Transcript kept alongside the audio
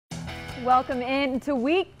Welcome into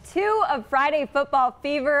week 2 of Friday Football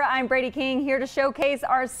Fever. I'm Brady King, here to showcase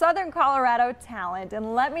our Southern Colorado talent.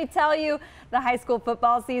 And let me tell you, the high school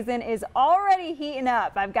football season is already heating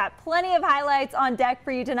up. I've got plenty of highlights on deck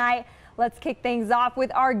for you tonight. Let's kick things off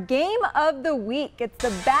with our game of the week. It's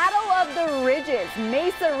the Battle of the Ridges.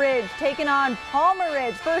 Mesa Ridge taking on Palmer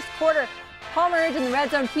Ridge. First quarter, Palmer Ridge in the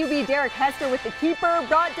red zone. QB Derek Hester with the keeper,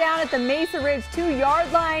 brought down at the Mesa Ridge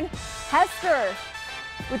 2-yard line. Hester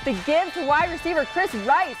with the give to wide receiver Chris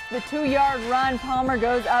Rice, the 2-yard run. Palmer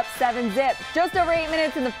goes up 7-zip. Just over 8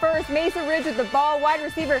 minutes in the first, Mesa Ridge with the ball. Wide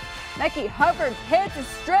receiver Mecky Hubbard hits, is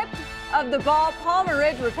stripped of the ball. Palmer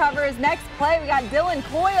Ridge recovers. Next play, we got Dylan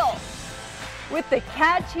Coyle with the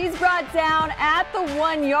catch. He's brought down at the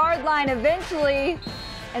 1-yard line eventually.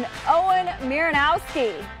 And Owen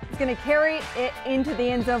Miranowski is going to carry it into the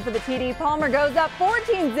end zone for the TD. Palmer goes up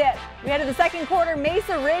 14-zip. We head to the second quarter.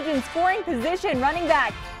 Mesa Ridge in scoring position. Running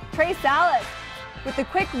back Trey Salas with the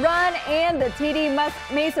quick run and the TD.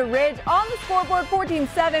 Mesa Ridge on the scoreboard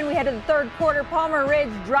 14-7. We head to the third quarter. Palmer Ridge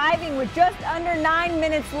driving with just under 9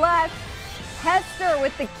 minutes left. Hester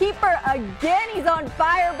with the keeper again. He's on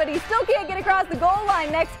fire, but he still can't get across the goal line.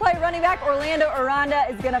 Next play, running back Orlando Aranda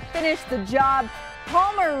is going to finish the job.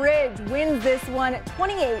 Palmer Ridge wins this one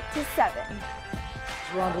 28-7.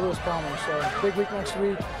 We're Lewis Palmer, so big week next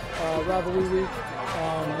week, rivalry week.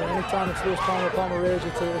 Anytime it's Lewis Palmer, Palmer Ridge,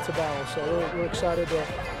 it's a battle. So we're excited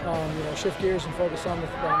to shift gears and focus on the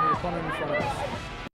opponent in front of us.